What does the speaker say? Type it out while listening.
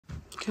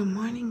Good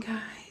morning,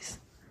 guys.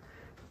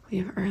 We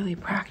have early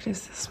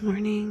practice this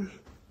morning.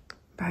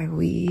 By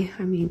we,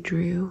 I mean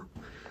Drew.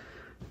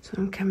 So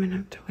I'm coming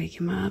up to wake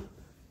him up.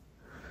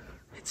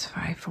 It's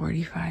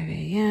 5:45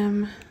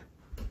 a.m.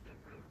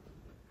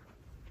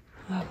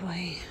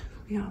 Lovely.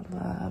 We all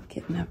love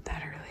getting up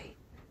that early.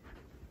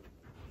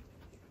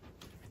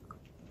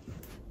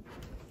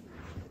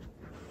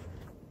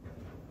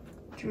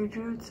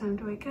 Drew, it's time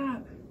to wake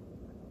up.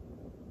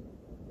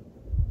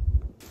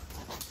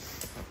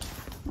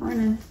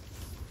 Morning.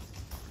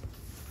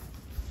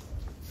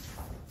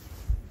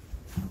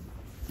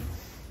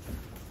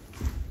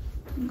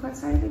 You go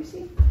outside,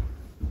 Lucy?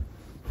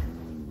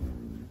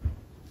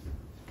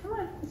 Come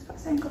on, let's go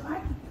outside and go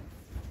potty.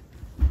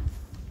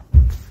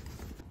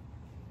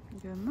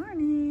 Good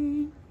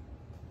morning.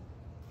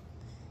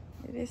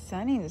 It is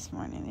sunny this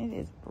morning. It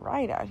is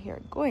bright out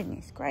here.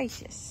 Goodness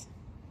gracious.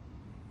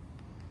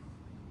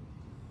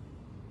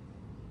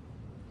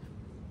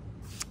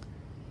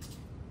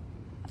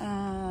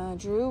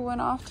 Drew went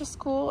off to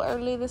school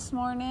early this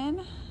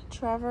morning.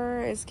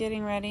 Trevor is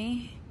getting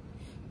ready.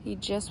 He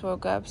just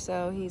woke up,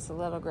 so he's a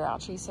little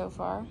grouchy so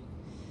far.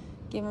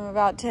 Give him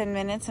about 10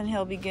 minutes and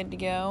he'll be good to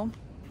go.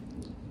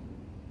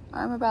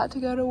 I'm about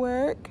to go to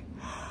work.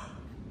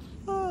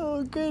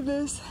 Oh,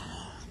 goodness.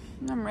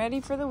 I'm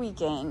ready for the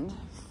weekend,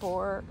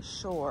 for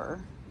sure.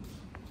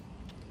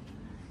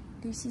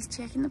 Lucy's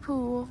checking the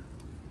pool.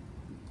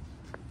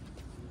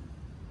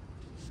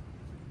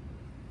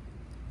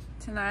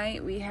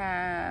 Tonight we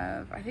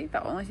have, I think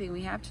the only thing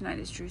we have tonight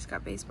is Drew's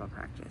got baseball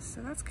practice,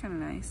 so that's kind of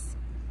nice.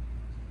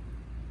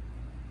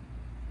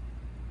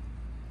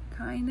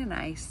 Kind of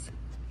nice.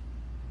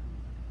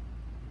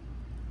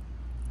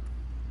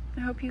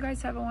 I hope you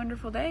guys have a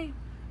wonderful day.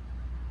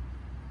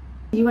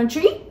 You want a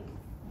treat?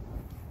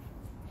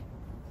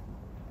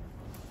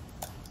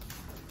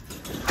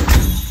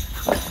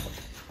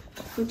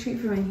 What treat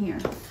for in here?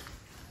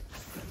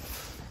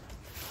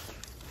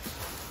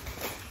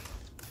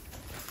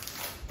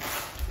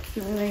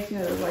 Can we make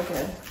it like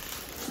a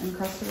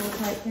Uncrustable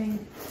type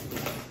thing?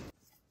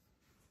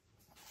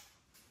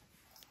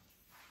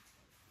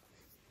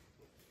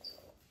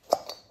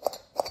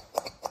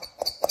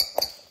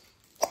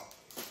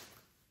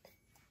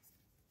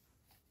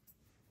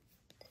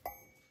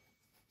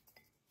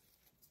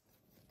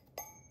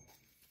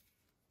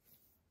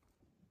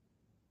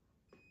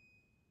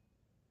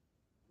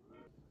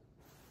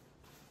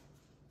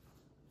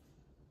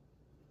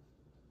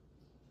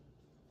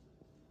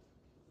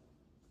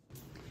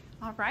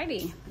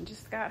 Alrighty, I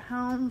just got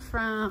home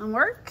from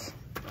work.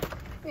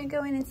 We're gonna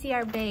go in and see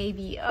our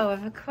baby. Oh,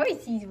 of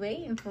course he's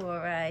waiting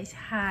for us.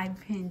 Hi,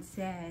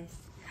 princess.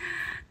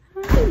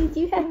 Hi, did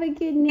you have a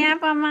good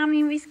nap while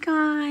mommy was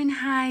gone?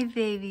 Hi,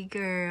 baby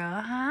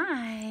girl.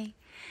 Hi.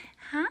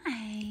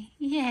 Hi.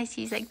 Yeah,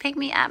 she's like, pick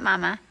me up,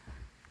 mama.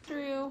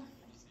 Drew.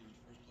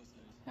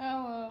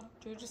 Hello.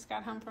 Drew just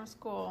got home from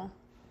school.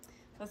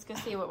 Let's go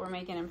see what we're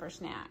making him for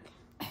snack.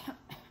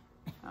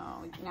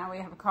 Oh, now we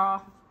have a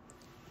call.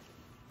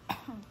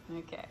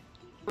 Okay.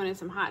 Wanted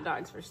some hot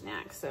dogs for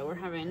snacks, so we're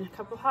having a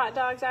couple hot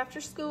dogs after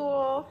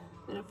school.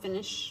 I'm gonna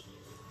finish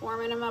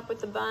warming them up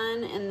with the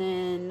bun and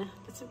then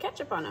put some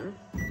ketchup on them.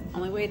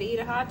 Only way to eat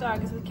a hot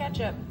dog is with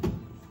ketchup.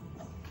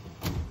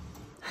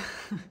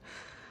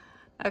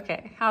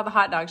 Okay, how are the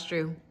hot dogs,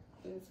 Drew?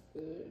 It's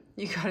good.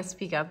 You gotta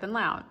speak up and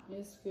loud.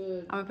 It's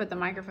good. I'm gonna put the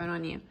microphone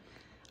on you.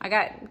 I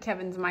got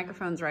Kevin's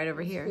microphones right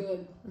over here.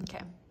 Good.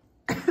 Okay.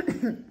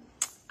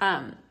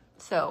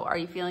 So are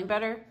you feeling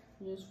better?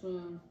 Yes,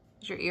 ma'am.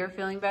 Is your ear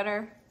feeling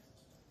better?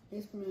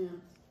 Yes,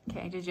 ma'am.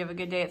 Okay, did you have a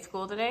good day at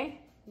school today?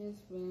 Yes,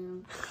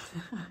 ma'am.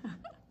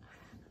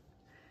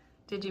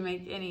 Did you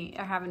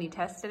have any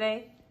tests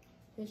today?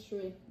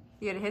 History.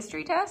 You had a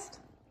history test?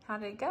 How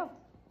did it go?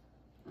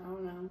 I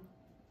don't know.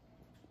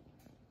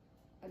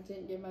 I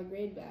didn't get my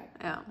grade back.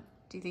 Oh,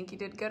 do you think you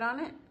did good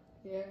on it?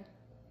 Yeah.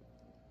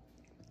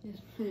 Yes,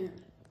 ma'am.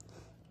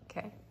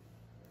 Okay.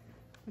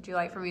 Would you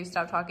like for me to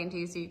stop talking to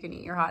you so you can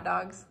eat your hot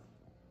dogs?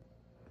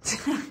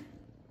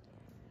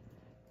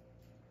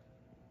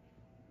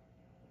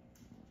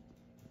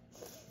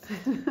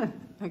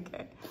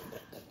 Okay.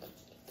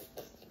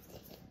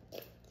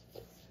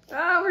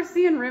 Oh, we're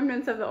seeing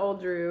remnants of the old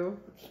Drew.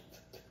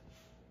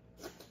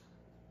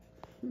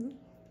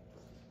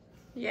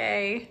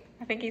 Yay.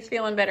 I think he's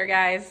feeling better,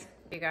 guys.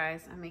 Hey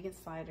guys, I'm making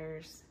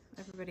sliders.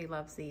 Everybody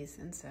loves these,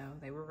 and so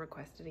they were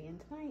requested again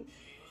tonight.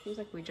 Seems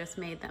like we just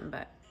made them,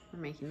 but we're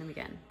making them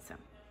again. So,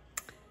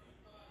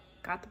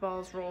 got the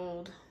balls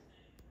rolled,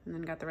 and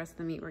then got the rest of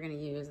the meat we're gonna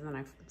use, and then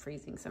I'm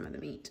freezing some of the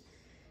meat.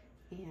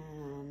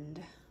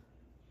 And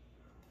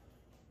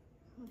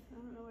I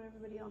don't know what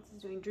everybody else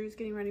is doing. Drew's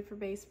getting ready for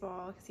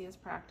baseball because he has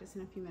practice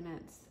in a few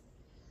minutes.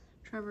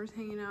 Trevor's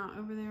hanging out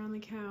over there on the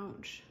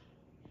couch.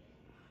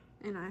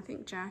 And I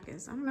think Jack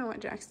is, I don't know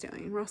what Jack's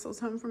doing. Russell's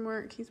home from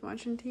work. He's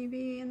watching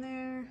TV in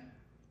there.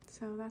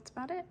 So that's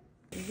about it.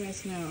 You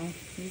guys know,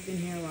 you've been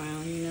here a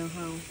while and you know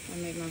how I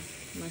make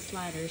my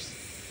sliders.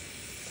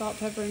 Salt,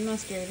 pepper, and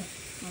mustard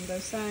on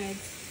both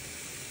sides.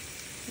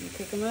 You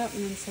pick them up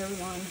and then serve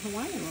them on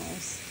Hawaiian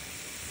rolls.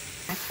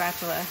 My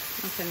spatula,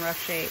 it's in rough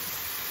shape.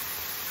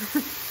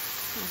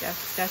 I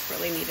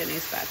desperately need a new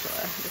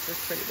spatula. This is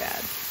pretty bad.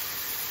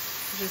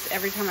 Just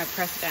every time I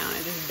press down,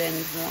 it just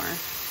bends more.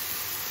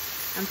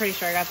 I'm pretty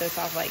sure I got this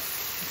off like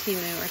Timu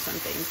or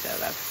something, so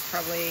that's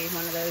probably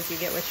one of those you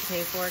get what you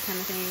pay for kind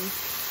of thing.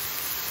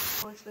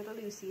 Of course, little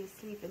Lucy is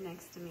sleeping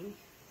next to me.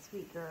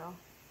 Sweet girl.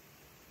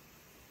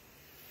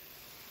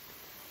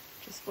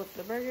 Just flipped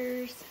the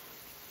burgers,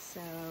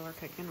 so we're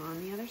cooking on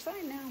the other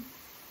side now.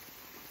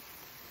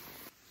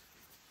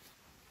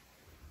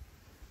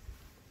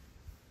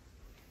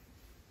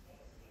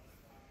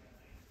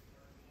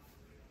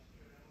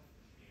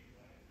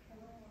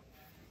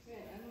 Yeah,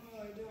 I don't know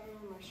what I'm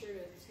doing with my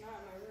shirt. It's not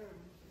in my room.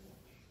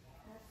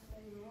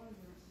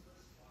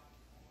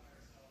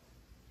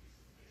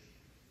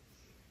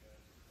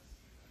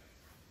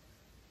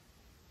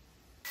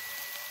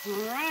 All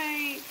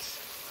right,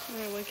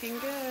 we're looking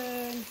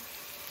good.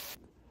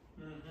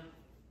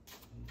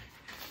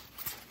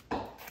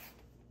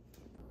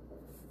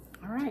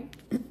 All right,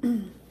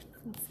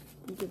 let's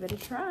give it a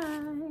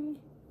try.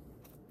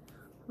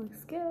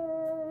 Looks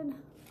good,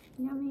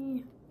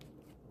 yummy.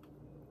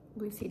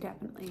 Lucy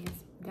definitely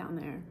is down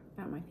there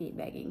at my feet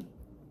begging.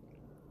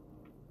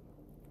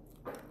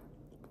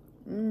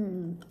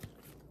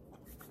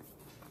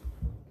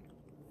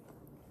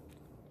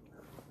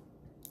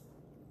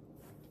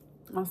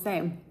 I'll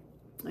say,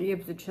 I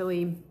give the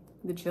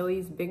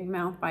Chili's big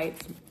mouth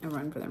bites a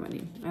run for their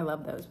money. I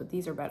love those, but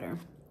these are better.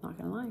 Not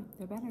gonna lie,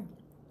 they're better.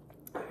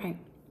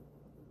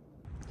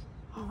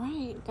 All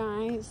right,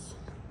 guys.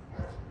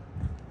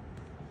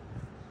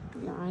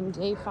 We are on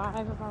day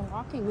 5 of our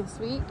walking this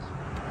week.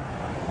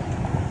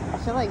 I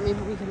feel like maybe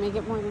we can make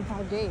it more than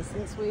 5 days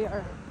since we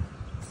are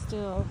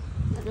still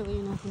early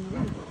enough in the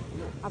week.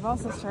 I've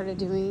also started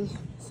doing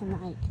some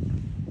like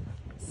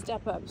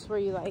step-ups where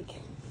you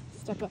like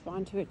step up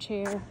onto a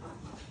chair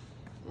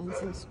and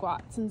some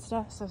squats and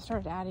stuff. So I've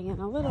started adding in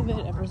a little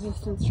bit of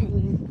resistance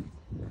training.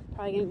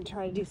 Probably going to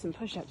try to do some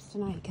push-ups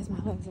tonight because my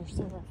legs are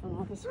sore from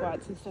all the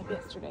squats and stuff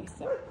yesterday.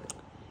 So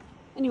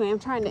anyway, I'm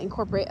trying to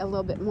incorporate a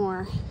little bit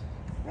more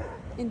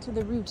into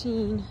the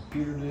routine.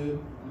 Peter did.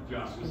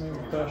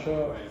 Crash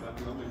up.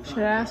 Should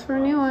I ask for a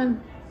new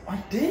one? I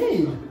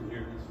did.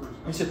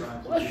 I said,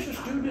 let's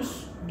just do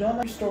this done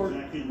restart.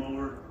 Came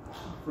over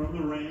from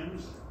the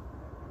Rams.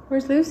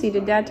 Where's Lucy?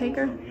 Did Dad take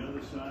her?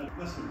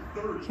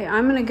 Okay,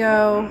 I'm gonna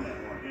go.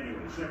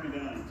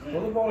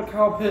 What about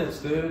Kyle Pitts,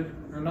 dude?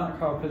 Or not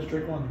Kyle Pitts,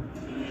 Drake London.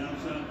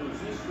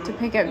 To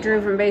pick up Drew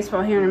from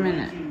baseball here in a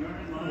minute.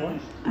 What?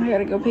 I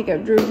gotta go pick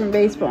up Drew from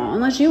baseball.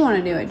 Unless you want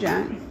to do it,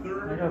 Jack.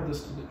 I got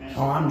this to do.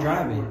 Oh, I'm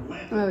driving.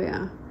 Oh,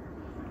 yeah.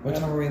 What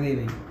time are we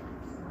leaving?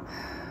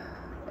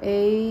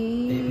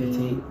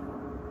 8:15.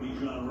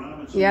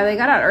 8:15? Yeah, they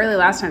got out early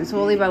last time, so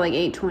we'll leave by like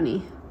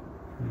 8:20.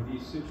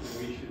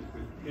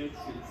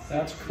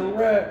 That's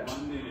correct.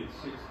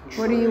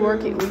 What are you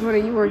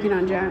working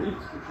on, Jack?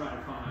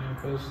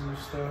 Posts and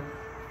stuff.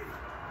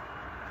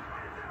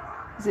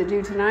 Is it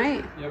due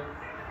tonight? Yep.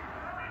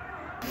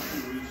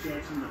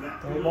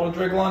 Throw the ball to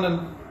Drake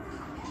London.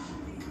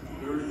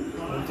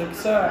 Take a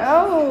sack.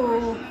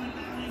 Oh!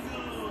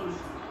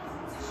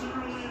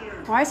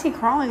 Why is he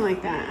crawling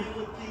like that?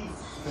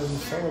 Because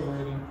he's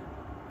celebrating.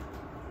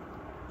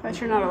 But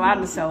you're not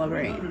allowed to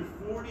celebrate.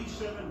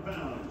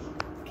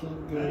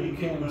 You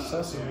can't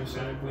excessively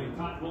celebrate.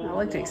 That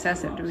looked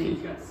excessive to me.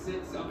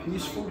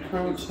 Peaceful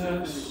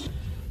protest.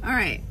 All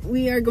right,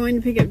 we are going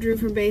to pick up Drew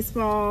from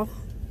baseball.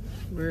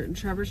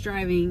 Trevor's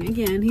driving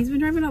again. He's been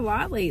driving a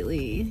lot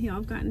lately. Y'all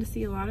have gotten to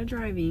see a lot of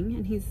driving,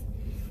 and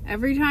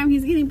every time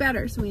he's getting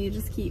better. So we need to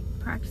just keep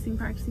practicing.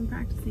 Practice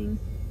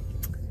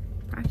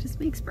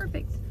makes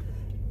perfect.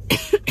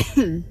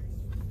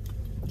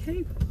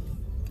 Okay,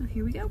 well,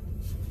 here we go.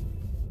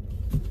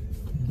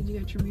 Did you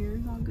get your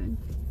mirrors all good?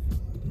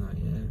 Not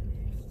yet.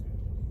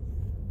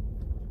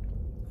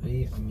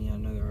 I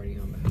know they're already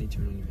on, but how do you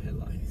turn on your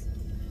headlights?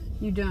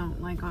 You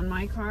don't. Like on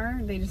my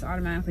car, they just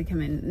automatically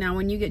come in. Now,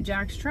 when you get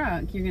Jack's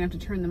truck, you're gonna have to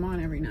turn them on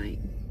every night.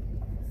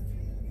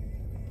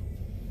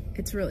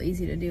 It's real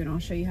easy to do, and I'll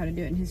show you how to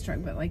do it in his truck.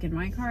 But like in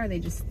my car,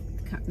 they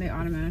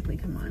automatically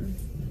come on.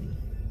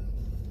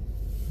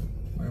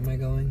 Where am I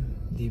going?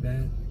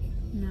 D-bag?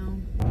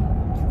 No.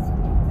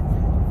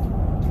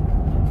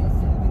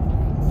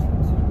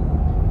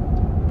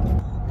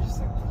 You're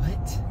just like,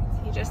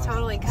 what? He just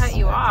totally cut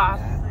you off.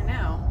 I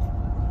know.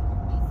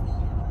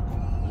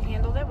 You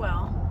handled it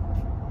well.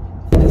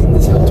 Isn't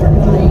this how turn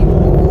green?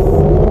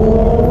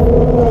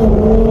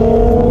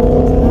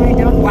 I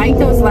don't like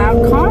those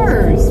loud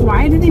cars.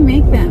 Why do they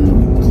make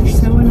them? They're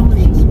so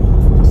annoying.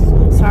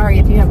 Sorry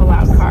if you have a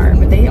loud car,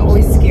 but they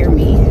always scare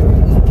me.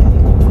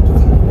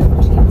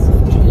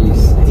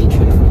 Jeez,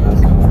 hatred of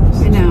loud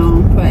cars. I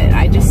know, but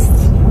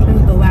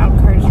the loud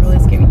cars really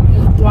scare me.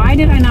 Why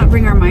did I not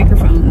bring our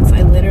microphones?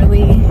 I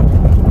literally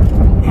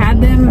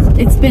had them.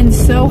 It's been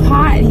so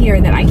hot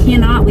here that I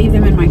cannot leave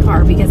them in my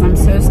car because I'm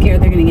so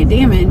scared they're going to get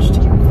damaged.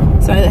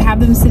 So I have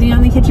them sitting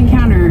on the kitchen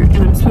counter, and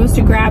I'm supposed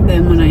to grab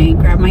them when I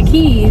grab my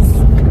keys,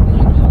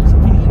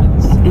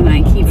 and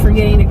I keep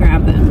forgetting to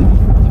grab them.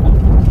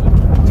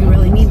 We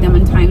really need them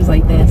in times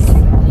like this.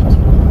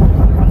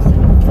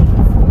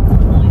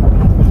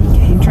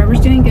 Okay, Trevor's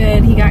doing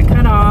good. He got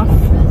cut off,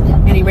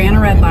 and he ran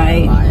a red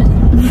light.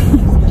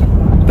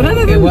 But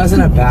other than it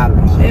wasn't a bad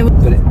ride,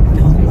 but it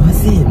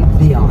wasn't.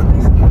 Be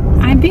honest.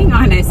 I'm being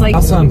honest. Like,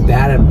 also, I'm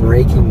bad at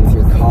braking with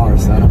your car,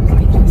 so I don't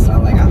like it. So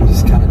like, I'm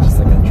just kind of just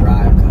like a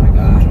drive kind of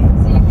guy.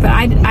 But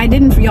I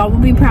didn't. Y'all will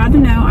be proud to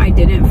know I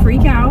didn't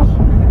freak out.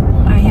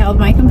 I held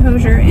my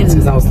composure, and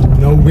because I was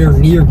nowhere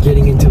near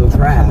getting into a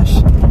crash.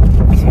 So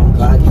I'm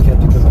glad you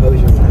kept your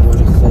composure when I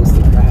wasn't close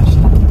to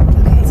crashing.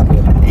 Okay, it's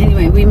good.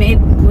 Anyway,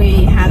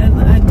 we had a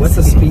what's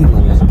the speed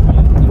limit?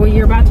 Well,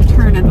 you're about to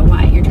turn at the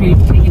light. You're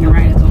taking a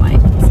right at the light.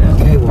 So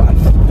okay, what?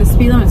 The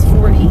speed limit's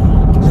 40.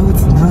 No,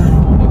 it's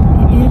not.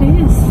 It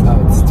is. Oh,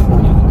 it's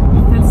 20.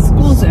 That's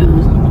school zone.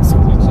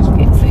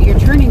 Okay, so you're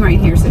turning right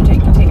here. So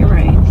take a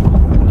right.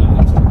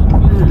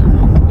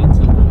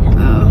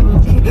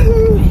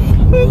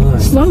 Okay.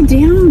 Slow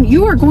down.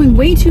 You are going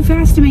way too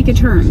fast to make a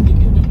turn.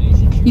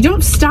 You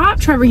don't stop,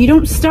 Trevor. You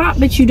don't stop,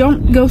 but you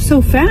don't go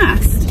so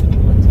fast.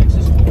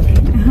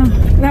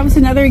 That was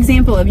another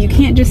example of you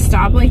can't just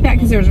stop like that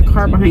because there's a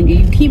car behind you.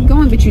 You keep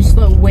going, but you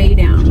slow way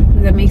down.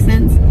 Does that make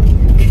sense?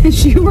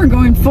 Because you were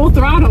going full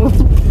throttle.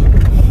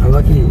 I'm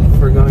lucky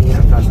for going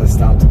that fast. I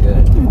stopped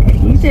good. Okay,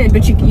 you did,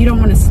 but you don't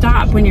want to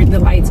stop when the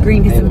light's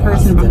green because the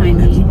person behind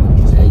me.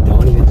 Hey,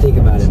 don't even think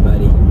about it,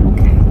 buddy.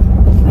 Okay,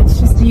 that's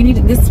just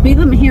the speed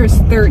limit here is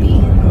 30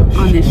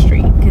 on this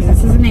street because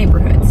this is a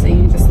neighborhood, so you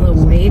need to slow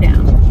way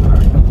down.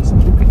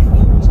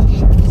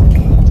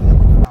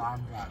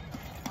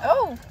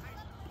 Oh.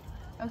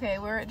 Okay,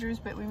 we're at Drew's,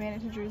 but we made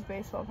it to Drew's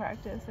baseball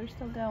practice. They're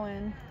still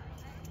going.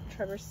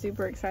 Trevor's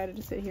super excited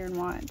to sit here and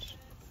watch.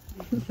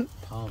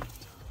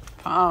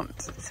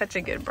 Pumped. Such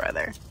a good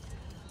brother.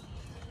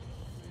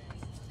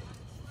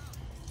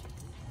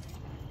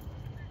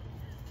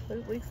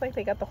 It looks like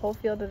they got the whole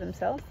field to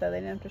themselves, though. They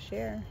didn't have to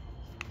share.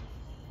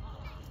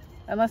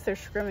 Unless they're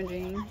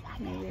scrimmaging.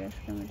 Maybe they're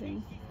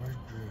scrimmaging. Where's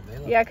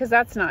Drew? Yeah, because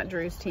that's not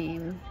Drew's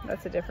team.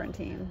 That's a different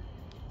team.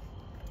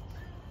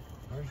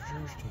 Where's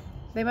Drew's team?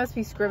 They must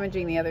be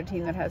scrimmaging the other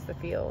team that has the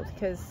field,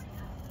 because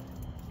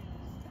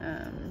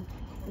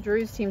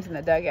Drew's team's in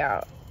the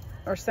dugout,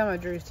 or some of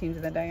Drew's team's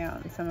in the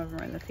dugout, and some of them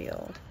are in the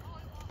field.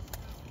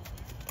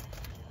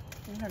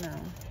 I don't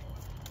know.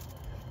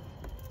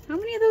 How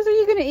many of those are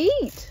you going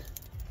to eat?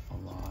 A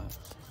lot.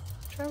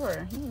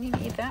 Trevor, you didn't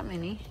even eat that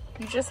many.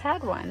 You just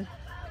had one.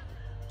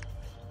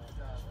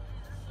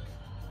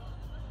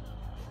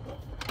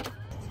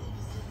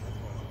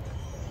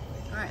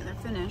 Alright, they're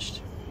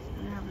finished.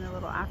 They're having a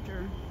little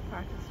after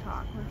practice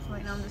talk. We're just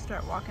waiting on them to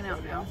start walking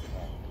out now.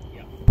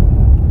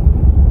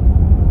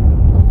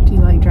 Do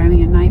you like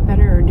driving at night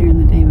better or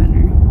during the day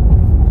better?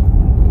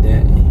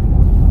 Day.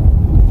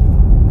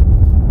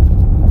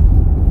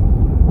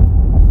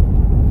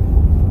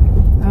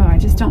 Oh, I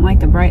just don't like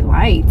the bright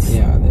lights.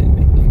 Yeah, they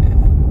make me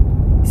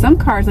mad. Some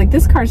cars, like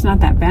this car's not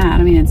that bad.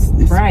 I mean, it's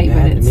bright,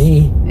 but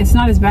it's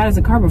not as bad as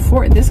the car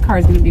before. This car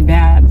is going to be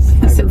bad.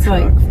 It's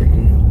like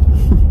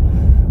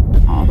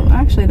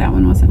actually that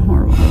one wasn't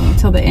horrible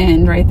until the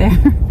end right there.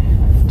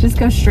 Just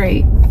go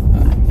straight.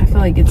 I feel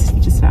like it's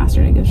just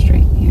faster to go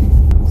straight here.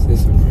 Is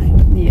this one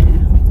right?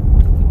 Yeah.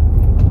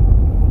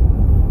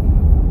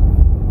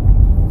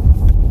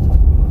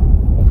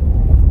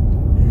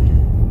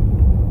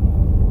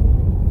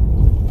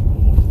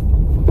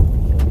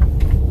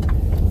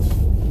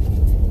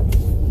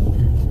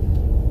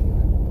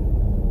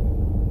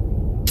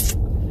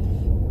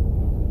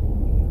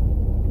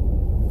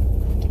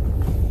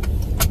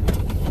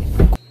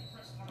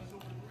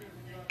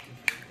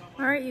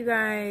 Alright, you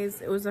guys,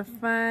 it was a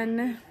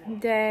fun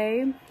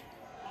day.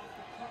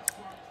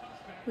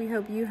 We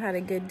hope you had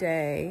a good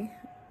day,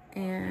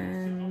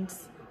 and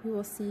we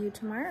will see you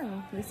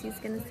tomorrow. Lucy's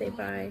gonna say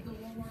bye.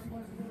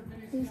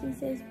 Lucy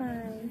says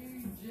bye.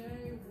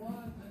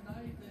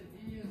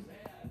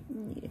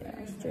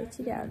 Yeah, stretch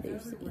it out,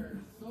 Lucy.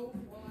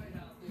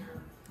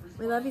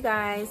 We love you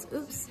guys.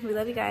 Oops, we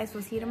love you guys.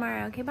 We'll see you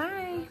tomorrow. Okay,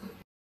 bye.